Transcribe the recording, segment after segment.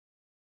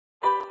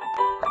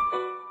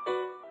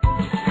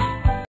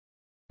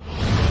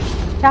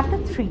Chapter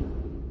 3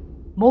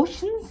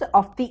 Motions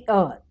of the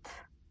Earth.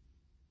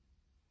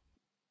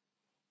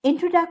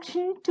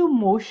 Introduction to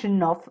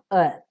motion of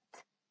Earth.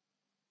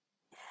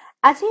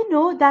 As you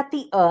know that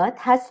the Earth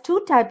has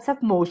two types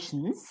of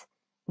motions,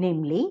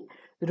 namely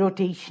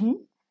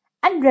rotation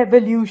and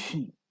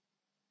revolution.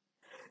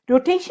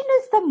 Rotation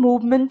is the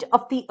movement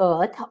of the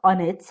Earth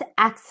on its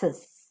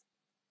axis.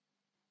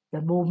 The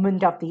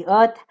movement of the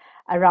Earth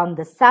around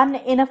the Sun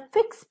in a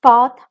fixed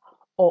path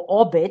or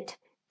orbit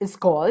is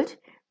called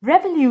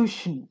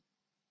revolution.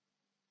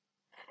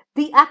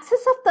 The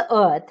axis of the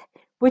Earth,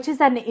 which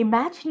is an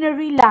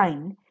imaginary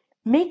line,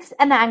 makes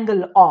an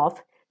angle of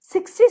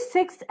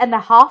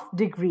 66.5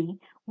 degrees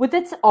with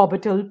its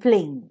orbital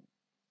plane.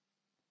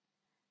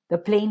 The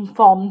plane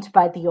formed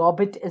by the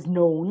orbit is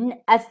known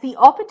as the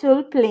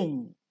orbital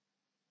plane.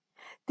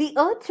 The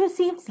Earth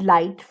receives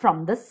light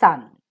from the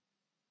Sun.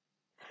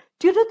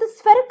 Due to the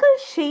spherical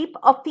shape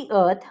of the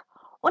Earth,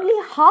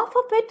 only half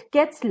of it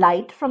gets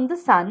light from the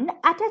Sun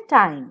at a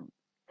time.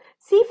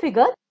 See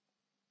figure.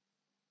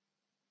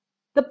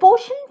 The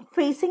portion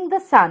facing the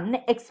Sun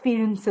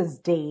experiences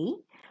day,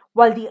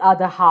 while the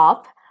other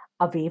half,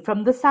 away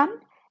from the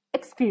Sun,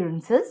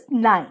 experiences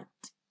night.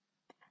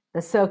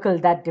 The circle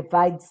that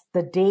divides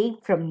the day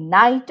from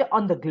night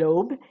on the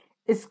globe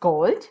is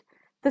called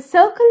the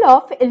circle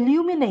of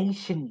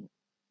illumination.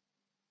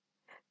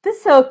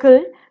 This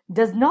circle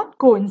does not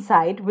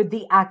coincide with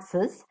the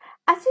axis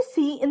as you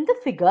see in the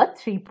figure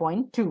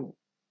 3.2.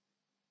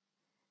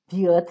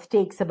 The Earth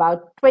takes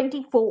about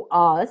 24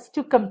 hours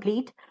to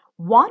complete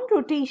one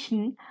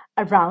rotation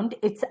around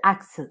its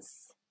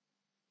axis.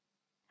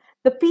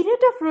 The period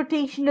of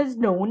rotation is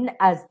known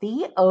as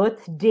the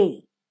Earth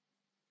day.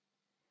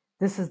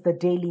 This is the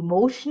daily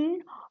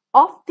motion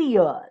of the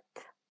Earth.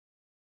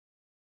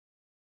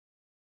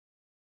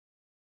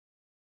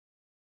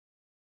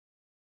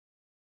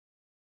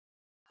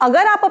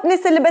 अगर आप अपने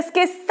syllabus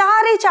के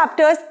सारे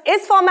chapters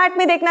इस format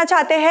में देखना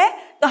चाहते हैं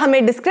तो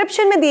हमें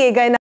डिस्क्रिप्शन में दिए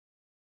गए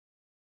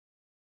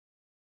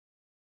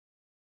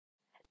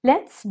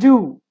Let's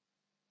do.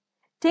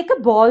 Take a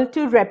ball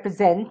to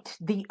represent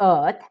the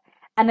Earth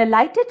and a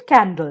lighted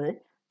candle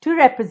to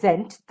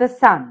represent the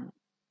Sun.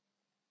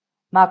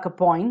 Mark a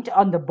point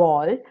on the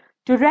ball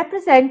to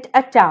represent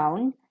a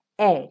town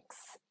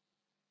X.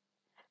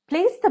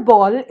 Place the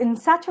ball in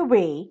such a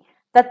way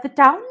that the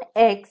town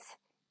X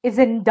is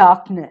in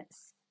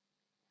darkness.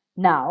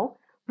 Now,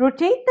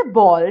 rotate the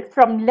ball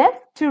from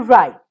left to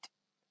right.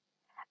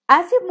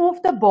 As you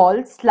move the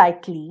ball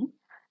slightly,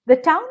 the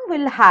town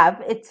will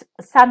have its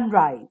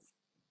sunrise.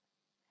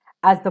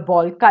 As the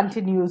ball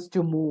continues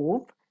to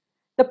move,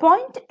 the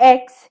point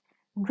X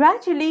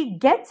gradually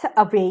gets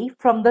away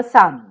from the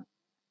Sun.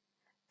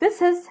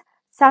 This is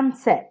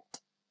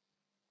sunset.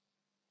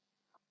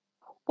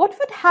 What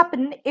would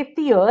happen if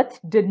the Earth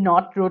did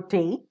not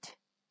rotate?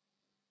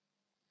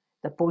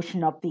 The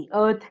portion of the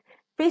Earth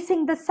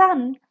facing the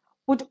Sun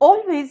would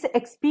always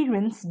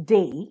experience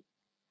day,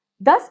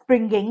 thus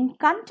bringing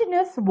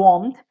continuous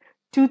warmth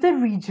to the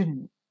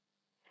region.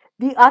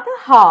 The other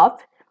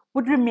half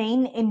would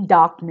remain in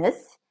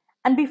darkness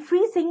and be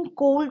freezing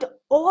cold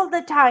all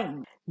the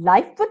time.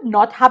 Life would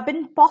not have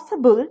been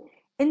possible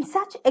in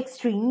such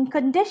extreme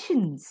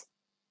conditions.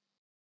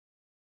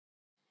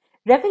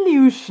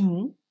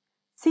 Revolution,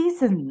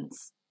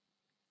 seasons.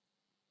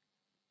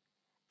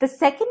 The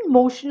second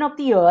motion of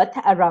the Earth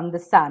around the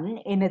Sun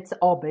in its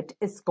orbit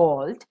is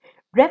called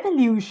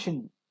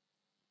revolution.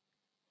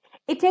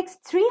 It takes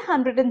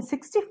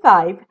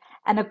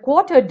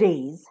 365.25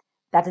 days,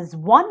 that is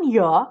 1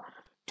 year,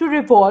 to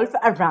revolve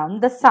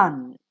around the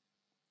Sun.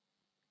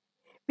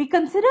 We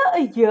consider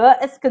a year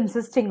as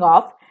consisting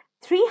of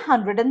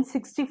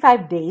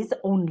 365 days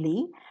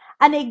only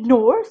and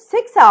ignore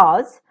 6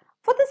 hours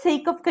for the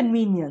sake of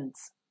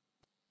convenience.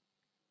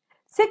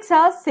 6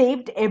 hours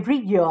saved every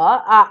year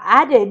are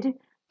added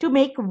to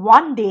make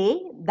 1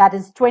 day, that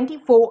is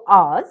 24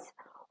 hours,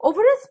 over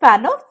a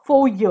span of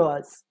 4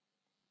 years.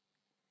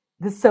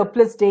 The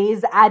surplus day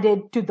is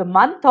added to the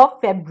month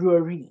of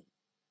February.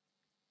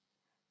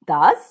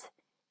 Thus,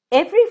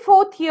 every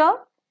 4th year,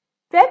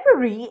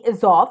 February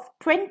is of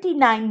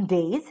 29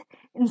 days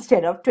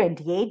instead of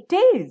 28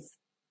 days.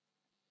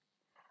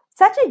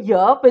 Such a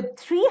year with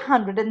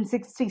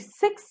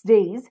 366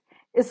 days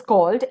is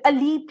called a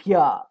leap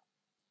year.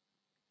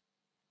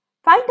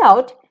 Find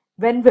out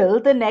when will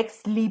the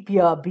next leap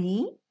year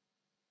be?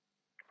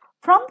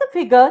 From the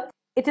figure,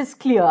 it is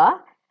clear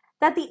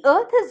that the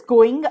Earth is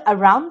going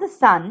around the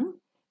Sun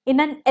in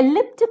an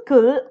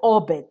elliptical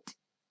orbit.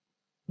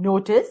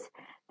 Notice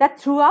that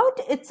throughout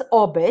its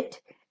orbit,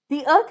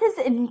 the Earth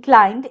is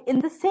inclined in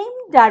the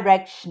same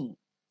direction.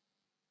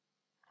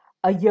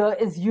 A year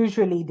is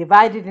usually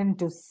divided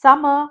into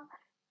summer,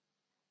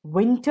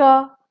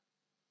 winter,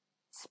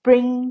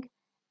 spring,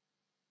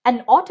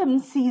 and autumn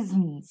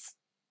seasons.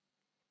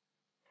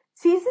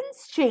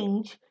 Seasons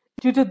change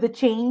due to the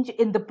change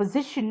in the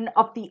position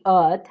of the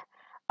Earth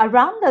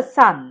around the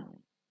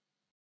Sun.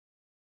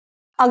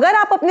 अगर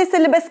आप अपने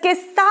syllabus के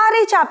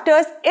सारे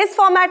chapters इस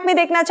format में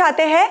देखना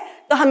चाहते हैं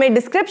तो हमें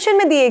डिस्क्रिप्शन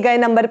में दिए गए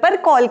नंबर पर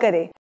कॉल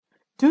करें।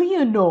 Do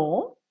you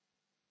know?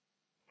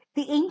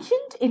 The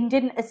ancient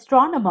Indian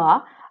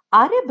astronomer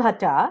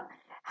Aryabhatta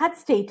had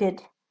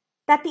stated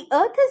that the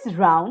earth is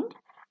round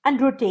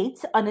and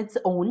rotates on its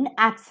own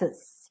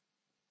axis.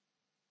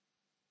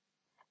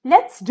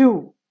 Let's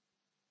do.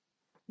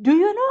 Do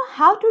you know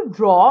how to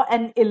draw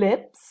an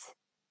ellipse?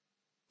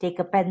 Take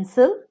a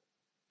pencil,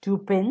 2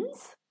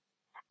 pins,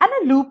 and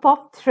a loop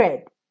of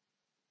thread.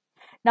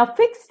 Now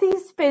fix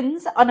these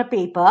pins on a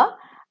paper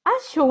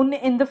as shown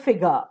in the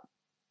figure.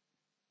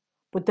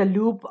 Put the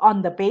loop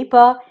on the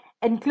paper,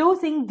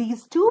 enclosing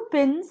these 2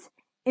 pins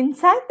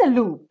inside the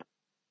loop.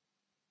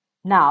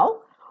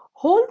 Now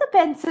hold the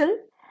pencil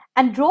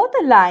and draw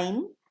the line,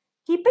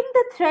 keeping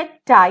the thread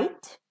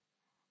tight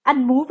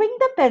and moving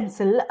the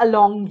pencil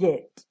along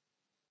it.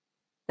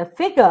 The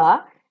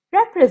figure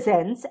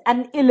represents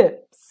an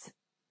ellipse.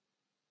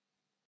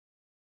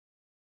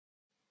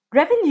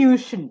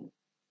 Revolution.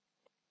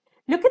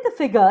 Look at the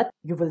figure.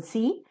 You will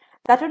see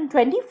that on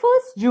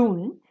 21st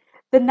June,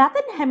 the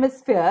northern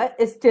hemisphere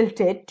is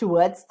tilted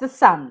towards the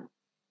sun.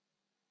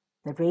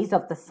 The rays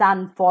of the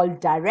sun fall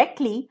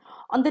directly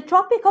on the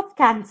Tropic of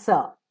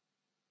Cancer.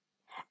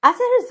 As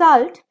a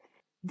result,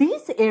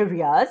 these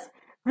areas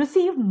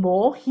receive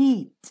more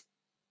heat.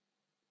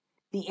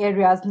 The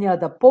areas near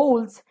the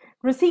poles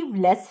receive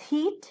less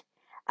heat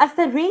as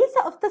the rays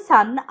of the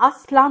sun are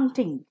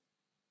slanting.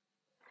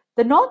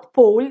 The North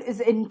Pole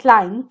is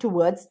inclined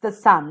towards the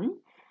sun,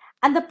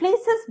 and the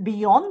places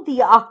beyond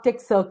the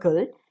Arctic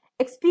Circle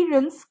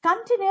experience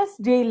continuous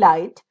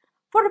daylight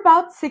for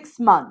about 6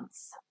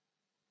 months.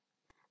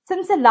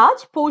 Since a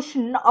large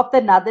portion of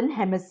the northern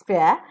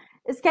hemisphere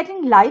is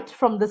getting light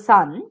from the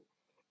sun,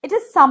 it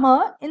is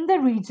summer in the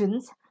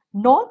regions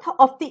north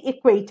of the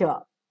equator.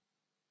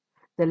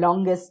 The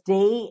longest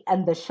day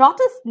and the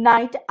shortest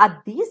night at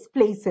these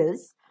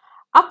places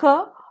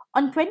occur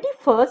on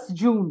 21st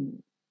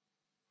June.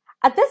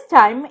 At this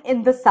time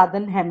in the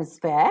southern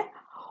hemisphere,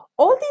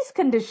 all these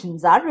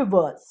conditions are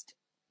reversed.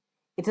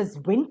 It is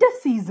winter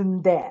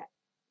season there.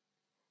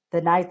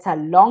 The nights are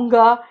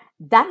longer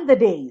than the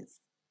days.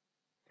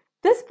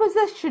 This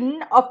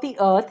position of the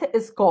earth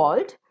is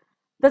called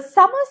the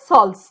summer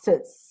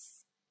solstice.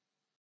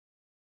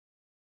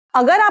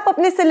 अगर आप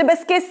अपने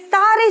syllabus के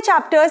सारे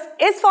chapters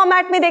इस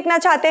format में देखना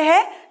चाहते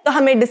हैं तो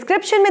हमें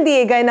डिस्क्रिप्शन में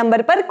दिए गए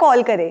नंबर पर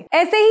कॉल करें।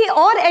 ऐसे ही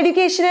और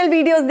एजुकेशनल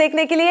वीडियोस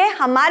देखने के लिए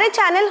हमारे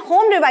चैनल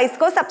होम रिवाइज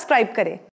को सब्सक्राइब करें।